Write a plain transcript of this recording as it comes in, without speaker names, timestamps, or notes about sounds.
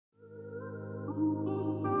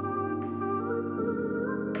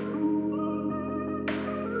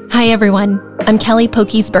Hi, everyone. I'm Kelly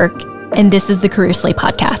Pokies Burke, and this is the Career Slay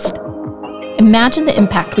podcast. Imagine the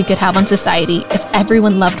impact we could have on society if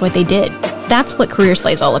everyone loved what they did. That's what Career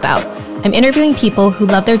Slay is all about. I'm interviewing people who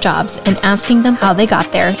love their jobs and asking them how they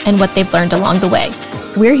got there and what they've learned along the way.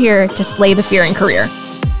 We're here to slay the fear in career.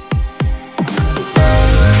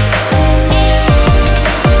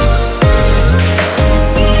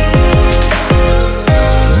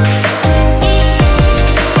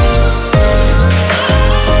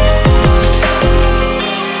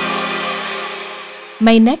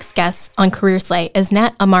 My next guest on Career Slay is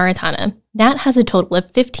Nat Amaratana. Nat has a total of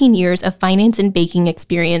 15 years of finance and banking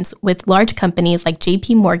experience with large companies like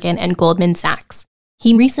JP Morgan and Goldman Sachs.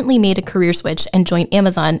 He recently made a career switch and joined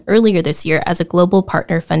Amazon earlier this year as a global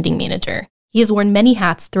partner funding manager. He has worn many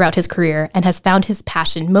hats throughout his career and has found his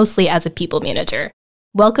passion mostly as a people manager.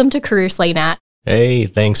 Welcome to Career Slay, Nat. Hey,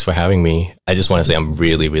 thanks for having me. I just want to say I'm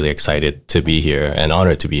really excited to be here and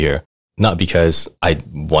honored to be here. Not because I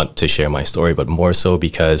want to share my story, but more so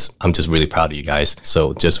because I'm just really proud of you guys.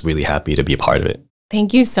 So just really happy to be a part of it.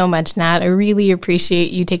 Thank you so much, Nat. I really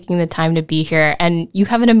appreciate you taking the time to be here. And you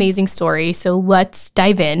have an amazing story. So let's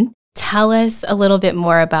dive in. Tell us a little bit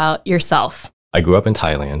more about yourself. I grew up in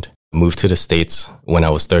Thailand, moved to the States when I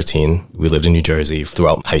was 13. We lived in New Jersey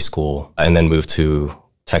throughout high school, and then moved to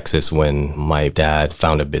Texas when my dad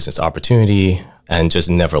found a business opportunity and just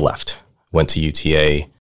never left. Went to UTA.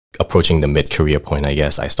 Approaching the mid-career point, I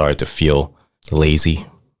guess, I started to feel lazy.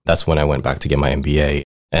 That's when I went back to get my MBA.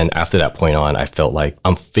 And after that point on, I felt like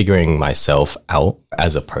I'm figuring myself out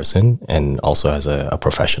as a person and also as a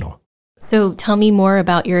professional. So tell me more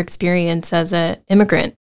about your experience as an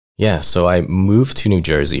immigrant. Yeah, so I moved to New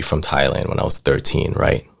Jersey from Thailand when I was 13,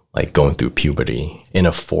 right? Like going through puberty in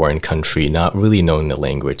a foreign country, not really knowing the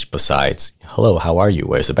language besides, hello, how are you?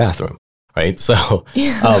 Where's the bathroom? Right? So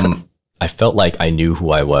I felt like I knew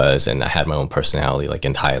who I was and I had my own personality like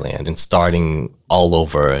in Thailand, and starting all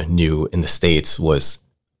over new in the States was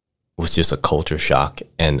just a culture shock,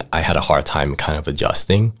 and I had a hard time kind of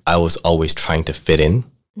adjusting. I was always trying to fit in,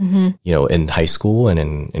 in high school and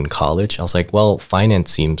in college. I was like, well,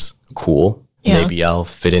 finance seems cool. Yeah. Maybe I'll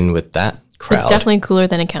fit in with that crowd. It's definitely cooler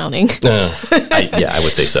than accounting. I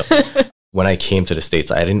would say so. When I came to the States,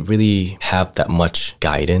 I didn't really have that much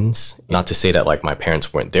guidance. Not to say that like my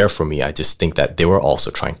parents weren't there for me. I just think that they were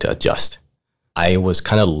also trying to adjust. I was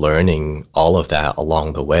kind of learning all of that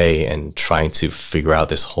along the way and trying to figure out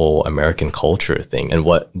this whole American culture thing and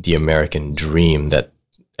what the American dream that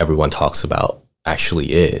everyone talks about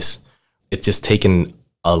actually is. It's just taken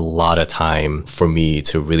a lot of time for me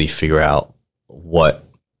to really figure out what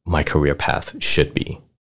my career path should be.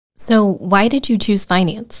 So why did you choose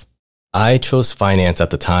finance? I chose finance at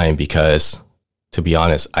the time because, to be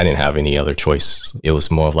honest, I didn't have any other choice. It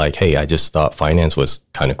was more of like, hey, I just thought finance was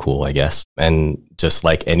kind of cool, I guess. And just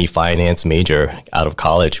like any finance major out of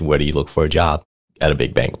college, where do you look for a job? At a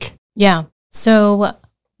big bank. Yeah. So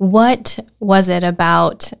what was it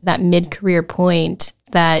about that mid-career point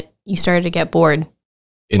that you started to get bored?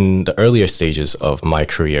 In the earlier stages of my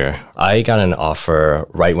career, I got an offer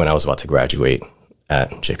right when I was about to graduate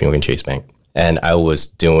at JP Morgan Chase Bank. And I was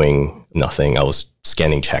doing nothing. I was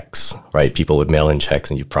scanning checks, right? People would mail in checks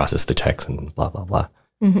and you process the checks and blah, blah, blah.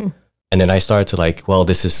 Mm-hmm. And then I started to like, well,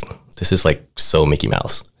 this is like so Mickey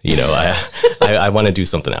Mouse. I want to do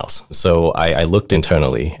something else. So I looked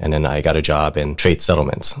internally and then I got a job in trade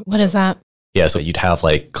settlements. What is that? Yeah, so you'd have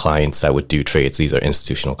like clients that would do trades. These are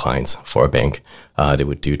institutional clients for a bank. They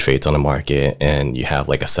would do trades on the market, and you have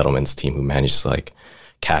like a settlements team who manages like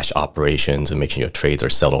cash operations and making your trades are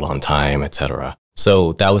settled on time, etc.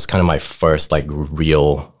 So that was kind of my first like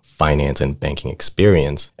real finance and banking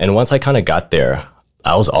experience. And once I kind of got there,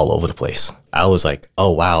 I was all over the place. I was like,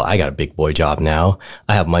 oh, wow, I got a big boy job now.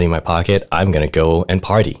 I have money in my pocket. I'm going to go and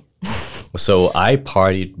party. So I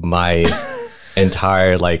partied my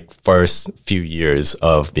entire like first few years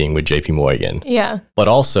of being with JP Morgan. Yeah. But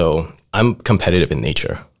also I'm competitive in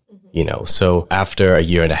nature, so after a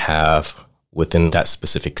year and a half within that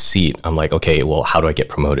specific seat, I'm like, okay, well, how do I get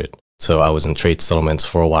promoted? So I was in trade settlements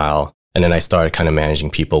for a while, and then I started kind of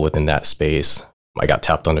managing people within that space. I got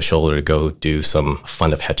tapped on the shoulder to go do some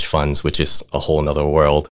fund of hedge funds, which is a whole nother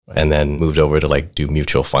world, and then moved over to like do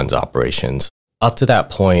mutual funds operations. Up to that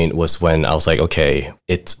point was when I was like, okay,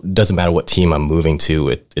 it doesn't matter what team I'm moving to,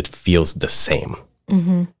 it feels the same.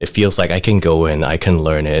 Mm-hmm. It feels like I can go in, I can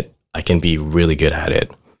learn it, I can be really good at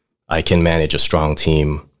it, I can manage a strong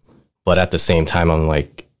team. But at the same time, I'm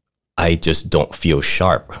like, I just don't feel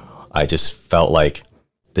sharp. I just felt like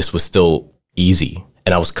this was still easy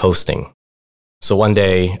and I was coasting. So one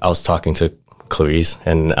day I was talking to Clarice.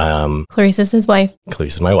 And Clarice is his wife.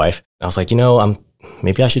 Clarice is my wife. I was like,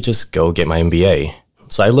 maybe I should just go get my MBA.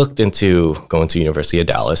 So I looked into going to University of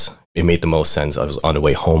Dallas. It made the most sense. I was on the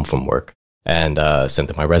way home from work and sent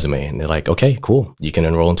them my resume. And they're like, okay, cool. You can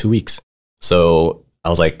enroll in 2 weeks. So I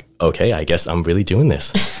was like, okay, I guess I'm really doing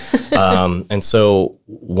this. And so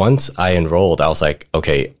once I enrolled, I was like,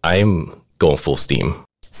 okay, I'm going full steam.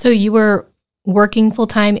 So you were working full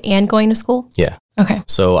time and going to school? Yeah. Okay.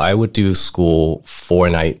 So I would do school 4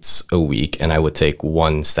 nights a week and I would take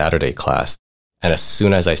 1 Saturday class. And as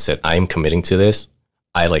soon as I said, I'm committing to this,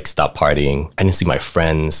 I stopped partying. I didn't see my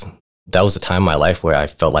friends. That was the time in my life where I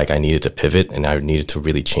felt like I needed to pivot and I needed to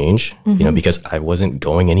really change, because I wasn't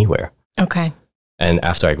going anywhere. Okay. And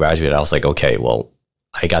after I graduated, I was like, okay, well,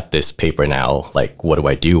 I got this paper now. What do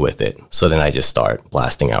I do with it? So then I just start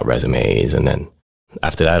blasting out resumes. And then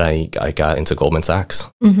after that, I got into Goldman Sachs.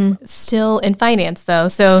 Mm-hmm. Still in finance, though.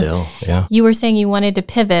 So still, yeah. You were saying you wanted to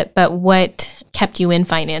pivot, but what kept you in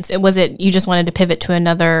finance? Was it you just wanted to pivot to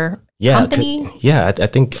another company? Yeah, I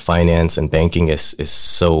think finance and banking is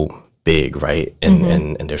so big, right?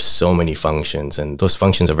 And there's so many functions, and those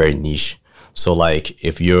functions are very niche. So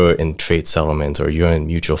if you're in trade settlements or you're in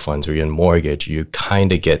mutual funds or you're in mortgage, you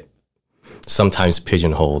kind of get sometimes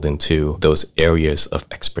pigeonholed into those areas of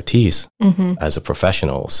expertise as a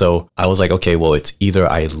professional. So I was like, okay, well, it's either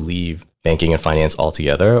I leave banking and finance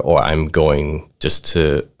altogether or I'm going just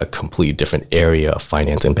to a completely different area of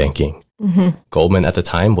finance and banking. Goldman at the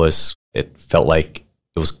time it felt like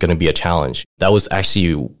it was going to be a challenge. That was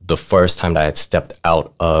actually the first time that I had stepped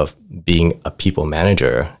out of being a people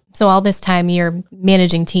manager. So all this time you're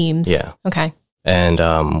managing teams. Yeah. Okay. And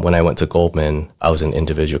when I went to Goldman, I was an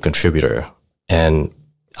individual contributor. And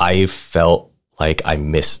I felt like I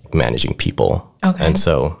missed managing people. Okay. And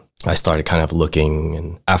so I started kind of looking.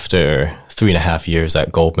 And after 3.5 years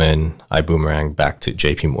at Goldman, I boomeranged back to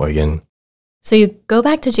JP Morgan. So you go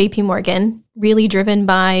back to JP Morgan, really driven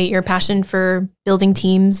by your passion for building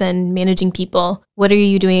teams and managing people. What are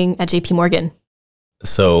you doing at JP Morgan?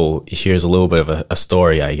 So here's a little bit of a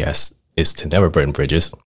story, I guess, is to never burn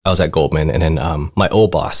bridges. I was at Goldman and then my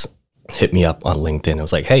old boss hit me up on LinkedIn. I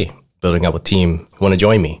was like, hey, building up a team, want to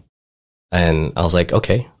join me? And I was like,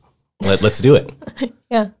 okay, let's do it.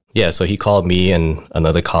 Yeah. Yeah, so he called me and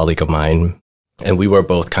another colleague of mine, and we were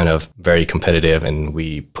both kind of very competitive and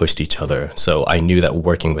we pushed each other. So I knew that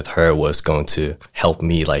working with her was going to help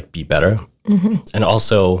me be better. And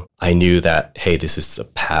also I knew that, hey, this is the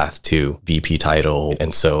path to VP title.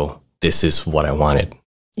 And so this is what I wanted.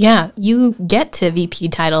 Yeah, you get to VP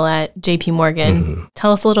title at JP Morgan.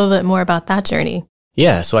 Tell us a little bit more about that journey.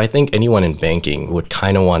 Yeah, so I think anyone in banking would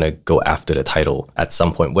kind of want to go after the title at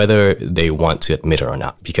some point, whether they want to admit it or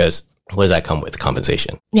not, because what does that come with?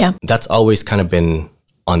 Compensation. Yeah. That's always kind of been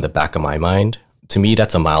on the back of my mind. To me,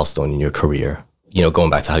 that's a milestone in your career, going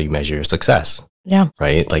back to how you measure your success. Yeah.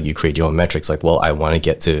 Right? You create your own metrics, well, I want to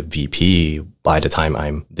get to VP by the time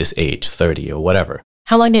I'm this age, 30 or whatever.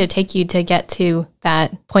 How long did it take you to get to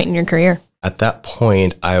that point in your career? At that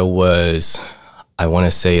point, I want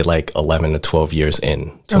to say 11 to 12 years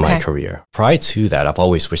into my career. Prior to that, I've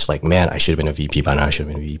always wished man, I should have been a VP by now. I should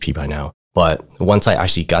have been a VP by now. But once I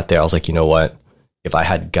actually got there, I was like, you know what? If I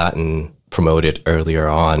had gotten promoted earlier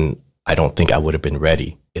on, I don't think I would have been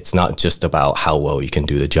ready. It's not just about how well you can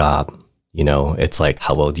do the job. It's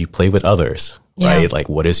how well do you play with others, right?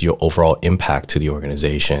 What is your overall impact to the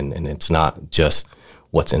organization? And it's not just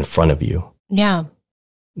what's in front of you. Yeah.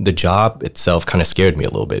 The job itself kind of scared me a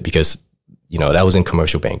little bit because that was in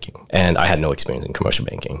commercial banking and I had no experience in commercial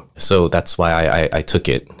banking. So that's why I took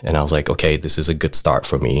it and I was like, okay, this is a good start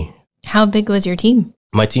for me. How big was your team?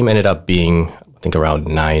 My team ended up being, I think, around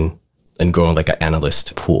 9 and growing an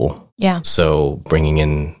analyst pool. Yeah. So bringing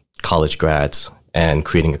in college grads and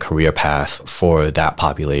creating a career path for that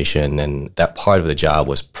population. And that part of the job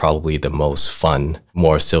was probably the most fun,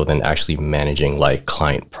 more so than actually managing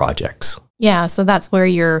client projects. Yeah. So that's where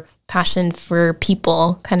your passion for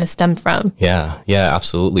people kind of stemmed from. Yeah,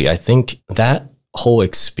 absolutely. I think that whole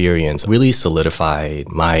experience really solidified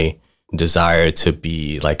my desire to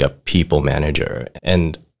be a people manager.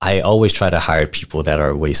 And I always try to hire people that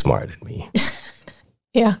are way smarter than me.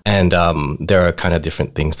 Yeah. And there are kind of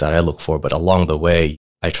different things that I look for, but along the way,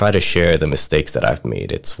 I try to share the mistakes that I've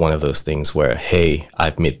made. It's one of those things where, hey,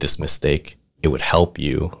 I've made this mistake. It would help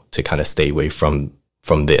you to kind of stay away from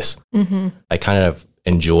this. I kind of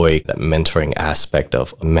enjoy that mentoring aspect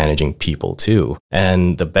of managing people too.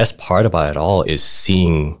 And the best part about it all is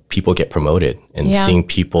seeing people get promoted and seeing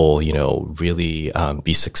people, really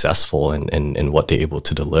be successful in what they're able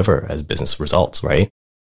to deliver as business results, right?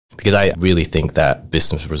 Because I really think that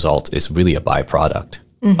business results is really a byproduct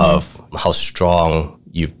of how strong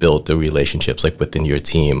you've built the relationships like within your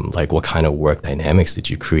team. Like what kind of work dynamics did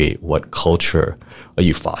you create? What culture are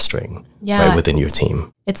you fostering right within your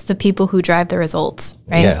team? It's the people who drive the results,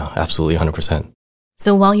 right? Yeah, absolutely, 100%.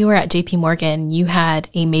 So while you were at JP Morgan, you had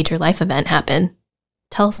a major life event happen.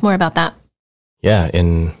 Tell us more about that. Yeah,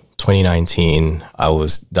 in 2019, I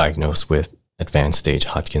was diagnosed with advanced stage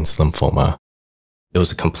Hodgkin's lymphoma. It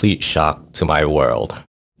was a complete shock to my world.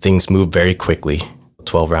 Things moved very quickly.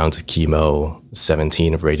 12 rounds of chemo,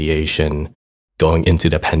 17 of radiation, going into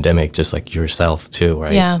the pandemic, just like yourself too,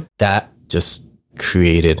 right? Yeah. That just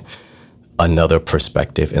created another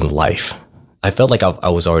perspective in life. I felt like I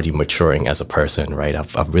was already maturing as a person, right?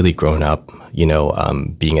 I've really grown up,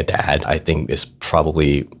 being a dad, I think is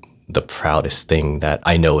probably the proudest thing that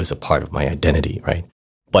I know is a part of my identity, right?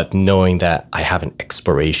 But knowing that I have an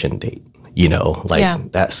expiration date,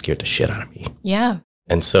 that scared the shit out of me. Yeah.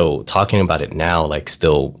 And so talking about it now, like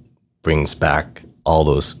still brings back all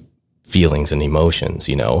those feelings and emotions,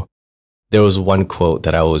 There was one quote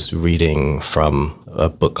that I was reading from a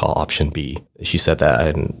book called Option B. She said that,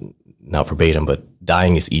 and not verbatim, but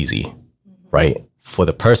dying is easy, right? For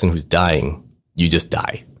the person who's dying, you just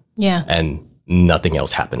die. Yeah. And nothing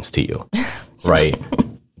else happens to you, right?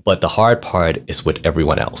 But the hard part is with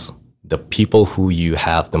everyone else. The people who you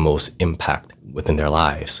have the most impact within their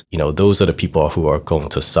lives, those are the people who are going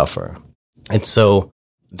to suffer. And so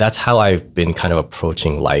that's how I've been kind of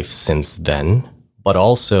approaching life since then. But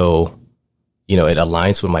also, it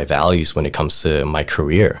aligns with my values when it comes to my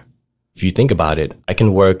career. If you think about it, I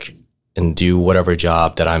can work and do whatever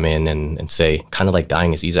job that I'm in and say, kind of like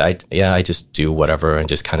dying is easy. I just do whatever and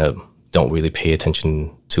just kind of don't really pay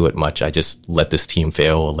attention to it much. I just let this team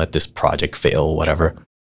fail or let this project fail, whatever.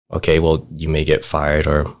 Okay, well, you may get fired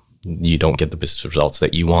or you don't get the business results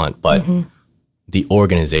that you want, but the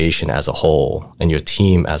organization as a whole and your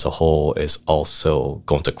team as a whole is also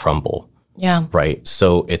going to crumble. Yeah. Right.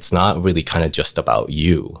 So it's not really kind of just about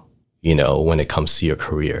you, when it comes to your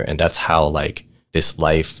career. And that's how like this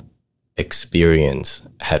life experience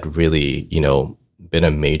had really, been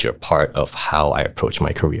a major part of how I approach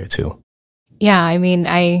my career too. Yeah. I mean,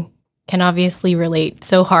 I can obviously relate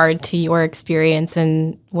so hard to your experience.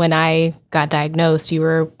 And when I got diagnosed, you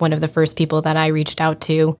were one of the first people that I reached out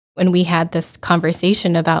to. When we had this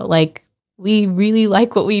conversation about like, we really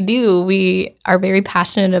like what we do. We are very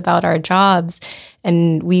passionate about our jobs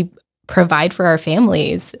and we provide for our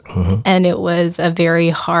families. And it was a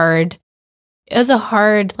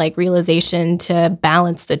hard like realization to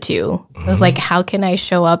balance the two. It was like, how can I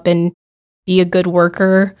show up and be a good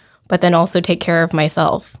worker, but then also take care of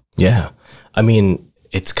myself? Yeah. I mean,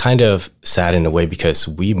 it's kind of sad in a way because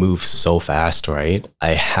we move so fast, right? I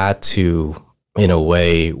had to, in a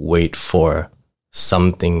way, wait for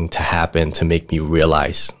something to happen to make me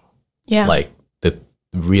realize like the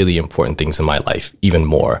really important things in my life even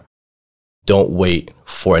more. Don't wait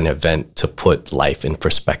for an event to put life in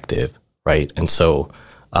perspective, right? And so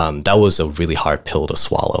that was a really hard pill to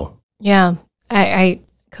swallow. Yeah, I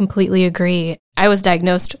completely agree. I was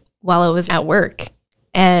diagnosed while I was at work,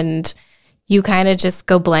 and you kind of just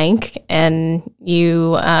go blank and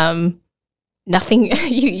you nothing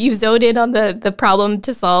you zoned in on the problem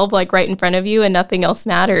to solve like right in front of you and nothing else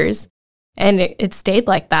matters. And it stayed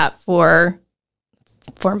like that for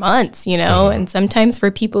months, and sometimes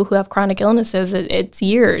for people who have chronic illnesses, it's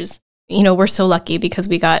years. We're so lucky because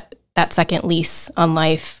we got that second lease on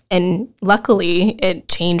life. And luckily it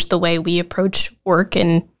changed the way we approach work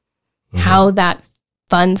and how that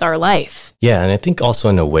funds our life. Yeah. And I think also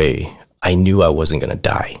in a way, I knew I wasn't going to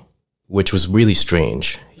die, which was really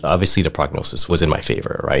strange. Obviously, the prognosis was in my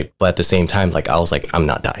favor, right? But at the same time, like I was like, I'm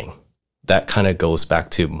not dying. That kind of goes back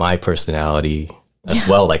to my personality as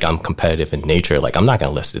well. Like I'm competitive in nature. Like I'm not going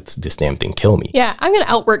to let this damn thing kill me. Yeah, I'm going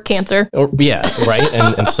to outwork cancer. Right.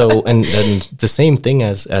 And so the same thing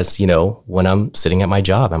as when I'm sitting at my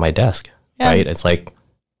job, at my desk, right? It's like,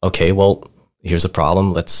 okay, well, here's a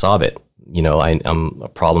problem. Let's solve it. I'm a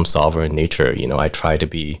problem solver in nature. I try to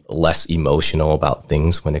be less emotional about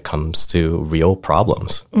things when it comes to real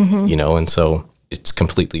problems, and so it's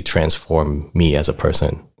completely transformed me as a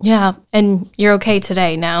person. Yeah. And you're okay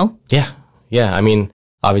today now? Yeah. Yeah. I mean,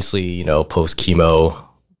 obviously, post chemo,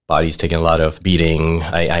 body's taking a lot of beating.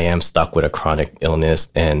 I am stuck with a chronic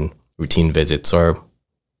illness and routine visits are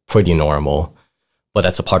pretty normal, but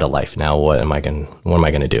that's a part of life now. What am I going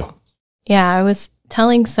to do? Yeah. I was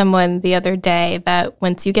telling someone the other day that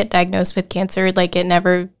once you get diagnosed with cancer, like it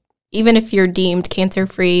never, even if you're deemed cancer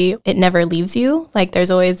free, it never leaves you. Like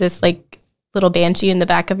there's always this like little banshee in the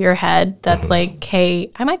back of your head that's like,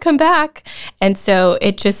 hey, I might come back. And so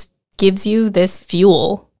it just gives you this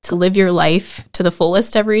fuel to live your life to the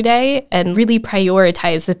fullest every day and really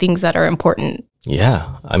prioritize the things that are important.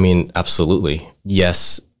 Yeah, I mean, absolutely.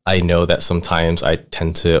 Yes, I know that sometimes I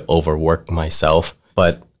tend to overwork myself,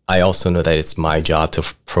 but I also know that it's my job to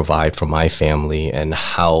provide for my family, and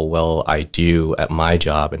how well I do at my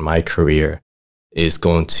job and my career is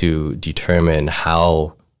going to determine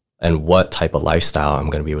how and what type of lifestyle I'm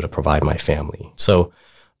going to be able to provide my family. So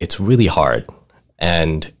it's really hard,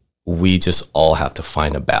 and we just all have to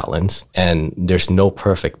find a balance, and there's no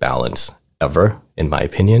perfect balance ever, in my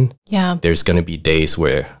opinion. Yeah. There's going to be days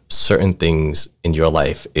where certain things in your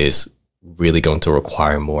life is really going to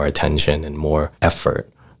require more attention and more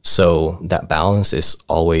effort. So that balance is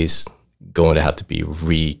always going to have to be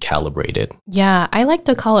recalibrated. Yeah, I like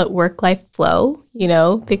to call it work-life flow,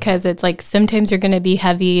 because it's like sometimes you're going to be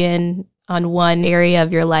heavy on one area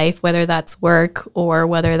of your life, whether that's work or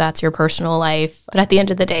whether that's your personal life. But at the end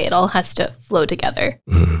of the day, it all has to flow together.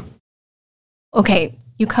 Mm-hmm. Okay,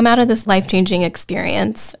 you come out of this life-changing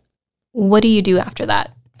experience. What do you do after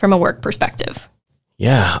that from a work perspective?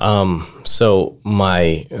 Yeah. So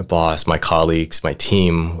my boss, my colleagues, my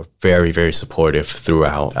team were very, very supportive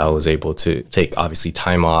throughout. I was able to take obviously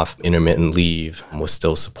time off, intermittent leave, was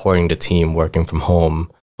still supporting the team, working from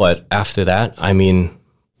home. But after that, I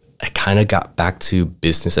kind of got back to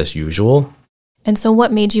business as usual. And so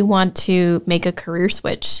what made you want to make a career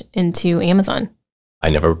switch into Amazon? I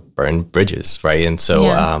never burned bridges, right? And so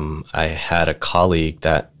I had a colleague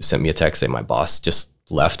that sent me a text saying, my boss just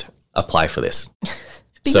left, apply for this.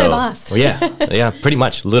 Be my boss. yeah, pretty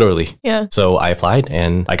much, literally. Yeah. So I applied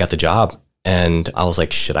and I got the job, and I was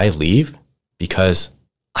like, should I leave? Because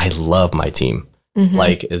I love my team. Mm-hmm.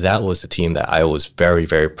 Like, that was the team that I was very,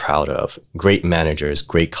 very proud of. Great managers,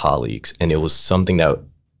 great colleagues. And it was something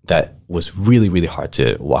that was really, really hard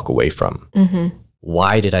to walk away from. Mm-hmm.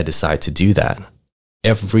 Why did I decide to do that?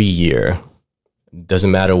 Every year,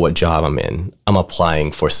 doesn't matter what job I'm in, I'm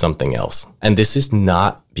applying for something else. And this is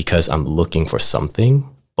not because I'm looking for something,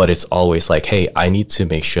 but it's always like, hey, I need to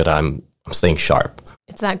make sure that I'm staying sharp.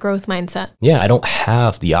 It's that growth mindset. Yeah, I don't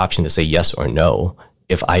have the option to say yes or no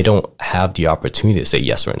if I don't have the opportunity to say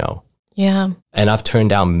yes or no. Yeah. And I've turned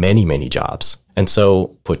down many, many jobs. And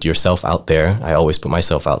so put yourself out there. I always put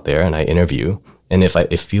myself out there and I interview. And if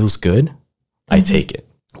it feels good, I take it.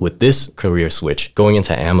 With this career switch, going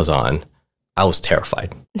into Amazon, I was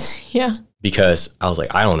terrified. Yeah. Because I was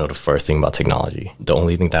like, I don't know the first thing about technology. The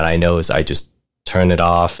only thing that I know is I just turn it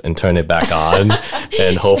off and turn it back on,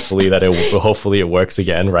 and hopefully it works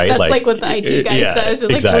again, right? That's like what the IT guy says.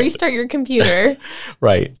 It's like, restart your computer.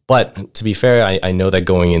 Right. But to be fair, I know that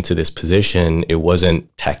going into this position, it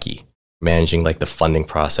wasn't techie, managing like the funding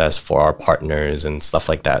process for our partners and stuff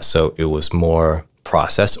like that. So it was more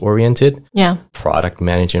process oriented, product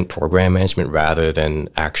management, program management, rather than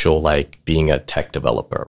actual like being a tech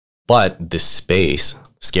developer. But this space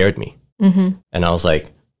scared me. Mm-hmm. And I was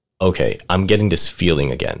like, okay, I'm getting this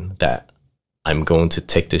feeling again that I'm going to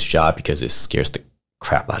take this job because it scares the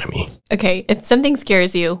crap out of me. Okay, if something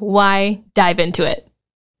scares you, why dive into it?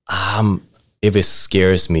 If it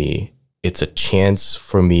scares me, it's a chance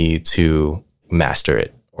for me to master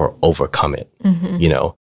it or overcome it,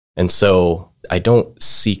 And so I don't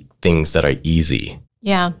seek things that are easy.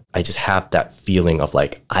 Yeah. I just have that feeling of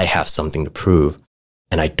like, I have something to prove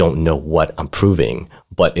and I don't know what I'm proving,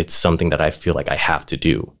 but it's something that I feel like I have to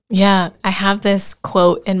do. Yeah. I have this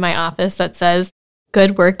quote in my office that says,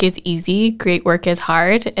 good work is easy, great work is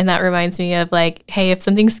hard. And that reminds me of like, hey, if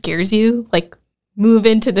something scares you, like move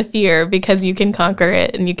into the fear because you can conquer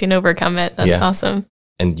it and you can overcome it. That's awesome.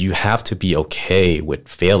 And you have to be okay with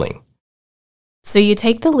failing. So you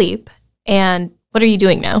take the leap, and what are you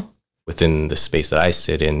doing now? Within the space that I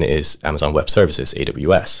sit in is Amazon Web Services,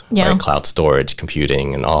 AWS, right? Cloud storage,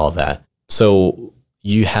 computing, and all of that. So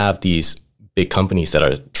you have these big companies that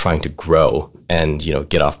are trying to grow and,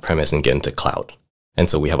 get off premise and get into cloud. And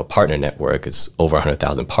so we have a partner network. It's over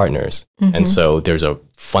 100,000 partners. Mm-hmm. And so there's a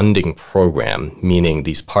funding program, meaning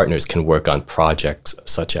these partners can work on projects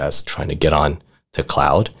such as trying to get on to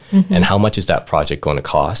cloud. Mm-hmm. And how much is that project going to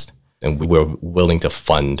cost? And we were willing to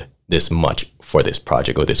fund this much for this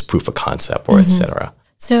project or this proof of concept or et cetera.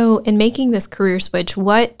 So in making this career switch,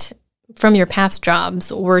 what from your past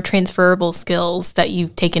jobs were transferable skills that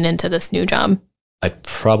you've taken into this new job? I'd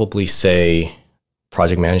probably say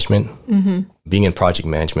project management. Mm-hmm. Being in project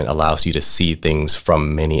management allows you to see things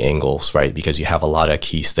from many angles, right? Because you have a lot of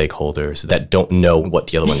key stakeholders that don't know what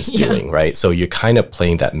the other one is doing, right? So you're kind of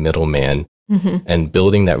playing that middleman and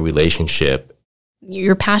building that relationship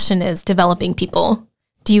your passion is developing people.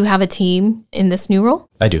 Do you have a team in this new role?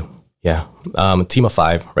 I do. Yeah. A team of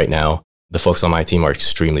 5 right now. The folks on my team are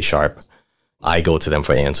extremely sharp. I go to them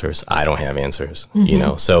for answers. I don't have answers,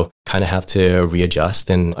 so kind of have to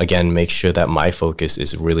readjust and again, make sure that my focus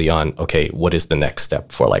is really on, okay, what is the next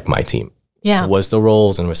step for like my team? Yeah. What's the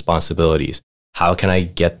roles and responsibilities? How can I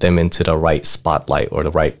get them into the right spotlight or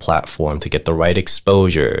the right platform to get the right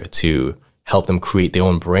exposure to help them create their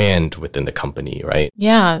own brand within the company, right?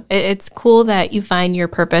 Yeah. It's cool that you find your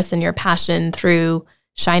purpose and your passion through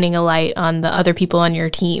shining a light on the other people on your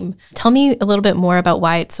team. Tell me a little bit more about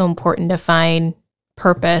why it's so important to find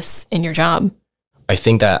purpose in your job. I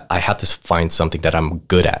think that I have to find something that I'm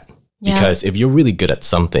good at. Yeah. Because if you're really good at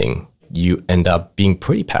something, you end up being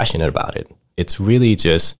pretty passionate about it. It's really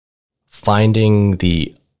just finding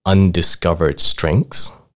the undiscovered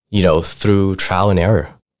strengths, through trial and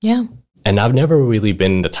error. Yeah. And I've never really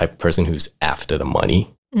been the type of person who's after the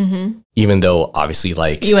money. Mm-hmm. Even though obviously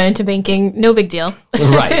like... You went into banking, no big deal.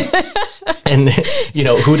 Right. And,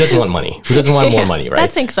 who doesn't want money? Who doesn't want more money, right?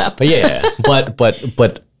 That syncs up. But yeah,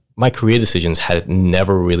 but my career decisions had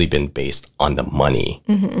never really been based on the money.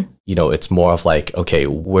 Mm-hmm. It's more of like, okay,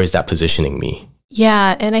 where's that positioning me?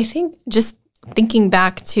 Yeah. And I think just thinking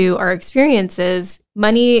back to our experiences,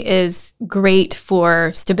 money is great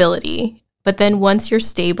for stability. But then once you're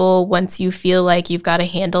stable, once you feel like you've got a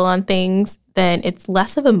handle on things, then it's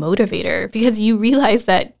less of a motivator because you realize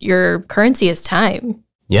that your currency is time.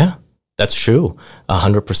 Yeah, that's true.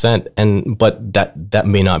 100%. But that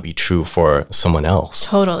may not be true for someone else.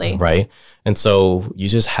 Totally. Right. And so you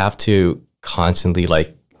just have to constantly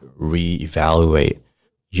like reevaluate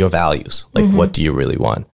your values. Like, what do you really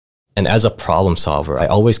want? And as a problem solver, I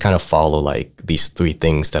always kind of follow like these 3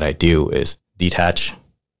 things that I do is detach,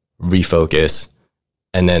 refocus,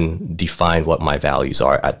 and then define what my values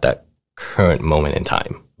are at that current moment in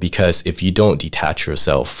time. Because if you don't detach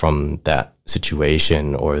yourself from that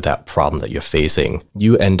situation or that problem that you're facing,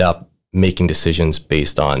 you end up making decisions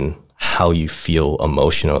based on how you feel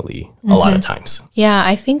emotionally a lot of times. Yeah,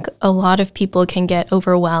 I think a lot of people can get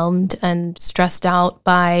overwhelmed and stressed out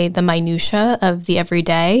by the minutia of the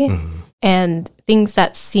everyday and things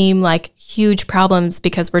that seem like huge problems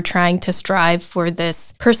because we're trying to strive for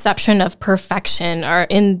this perception of perfection, or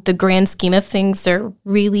in the grand scheme of things, they're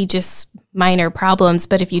really just minor problems.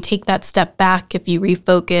 But if you take that step back, if you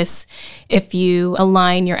refocus, if you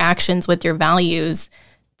align your actions with your values,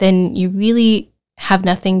 then you really have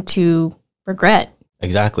nothing to regret.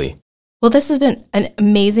 Exactly. Well, this has been an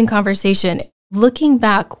amazing conversation. Looking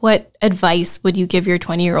back, what advice would you give your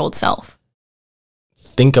 20-year-old self?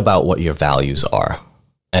 Think about what your values are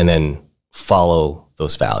and then follow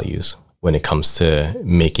those values when it comes to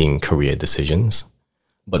making career decisions.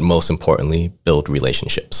 But most importantly, build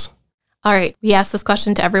relationships. All right. We asked this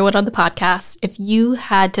question to everyone on the podcast. If you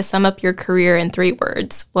had to sum up your career in 3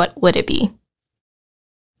 words, what would it be?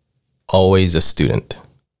 Always a student.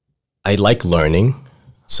 I like learning,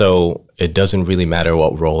 so it doesn't really matter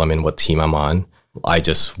what role I'm in, what team I'm on. I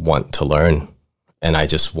just want to learn and I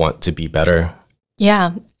just want to be better.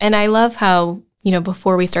 Yeah. And I love how,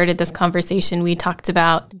 before we started this conversation, we talked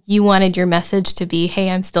about you wanted your message to be, hey,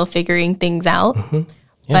 I'm still figuring things out,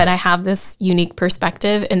 but I have this unique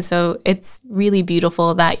perspective. And so it's really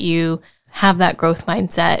beautiful that you have that growth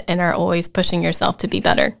mindset and are always pushing yourself to be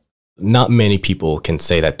better. Not many people can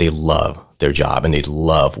say that they love their job and they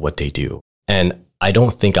love what they do. And I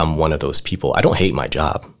don't think I'm one of those people. I don't hate my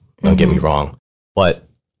job. Don't get me wrong. But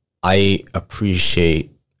I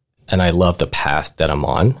appreciate and I love the path that I'm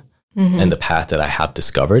on and the path that I have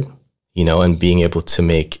discovered, and being able to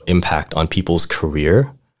make impact on people's career.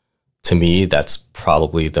 To me, that's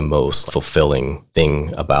probably the most fulfilling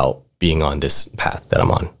thing about being on this path that I'm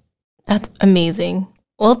on. That's amazing.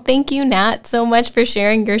 Well, thank you, Nat, so much for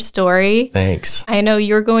sharing your story. Thanks. I know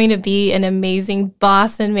you're going to be an amazing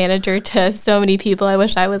boss and manager to so many people. I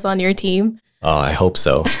wish I was on your team. Oh, I hope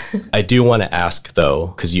so. I do want to ask, though,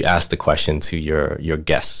 because you asked the question to your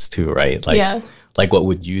guests too, right? Like what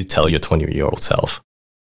would you tell your 20-year-old self?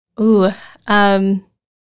 Ooh, I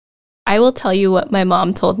will tell you what my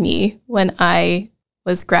mom told me when I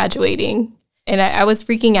was graduating. And I was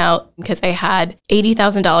freaking out because I had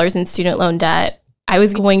 $80,000 in student loan debt. I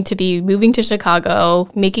was going to be moving to Chicago,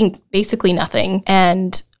 making basically nothing.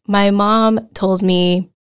 And my mom told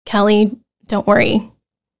me, Kelly, don't worry.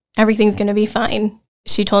 Everything's going to be fine.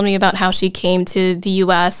 She told me about how she came to the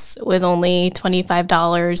U.S. with only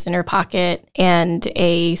 $25 in her pocket and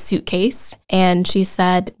a suitcase. And she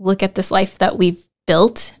said, look at this life that we've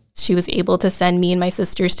built. She was able to send me and my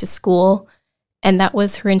sisters to school. And that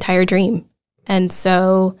was her entire dream. And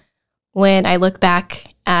so when I look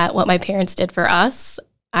back at what my parents did for us,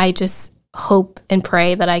 I just hope and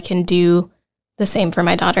pray that I can do the same for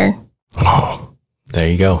my daughter. Oh, there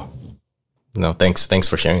you go. No, thanks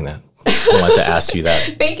for sharing that. I wanted to ask you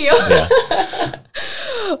that. Thank you. Yeah.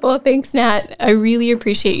 Well, thanks, Nat. I really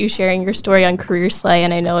appreciate you sharing your story on Career Slay,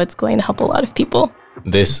 and I know it's going to help a lot of people.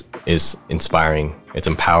 This is inspiring. It's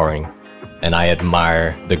empowering. And I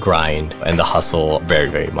admire the grind and the hustle very,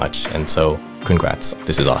 very much. And so congrats.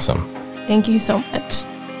 This is awesome. Thank you so much.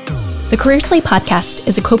 The Career Slay podcast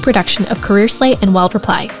is a co-production of Career Slay and Wild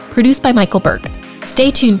Reply, produced by Michael Berg. Stay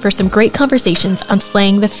tuned for some great conversations on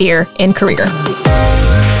slaying the fear in career.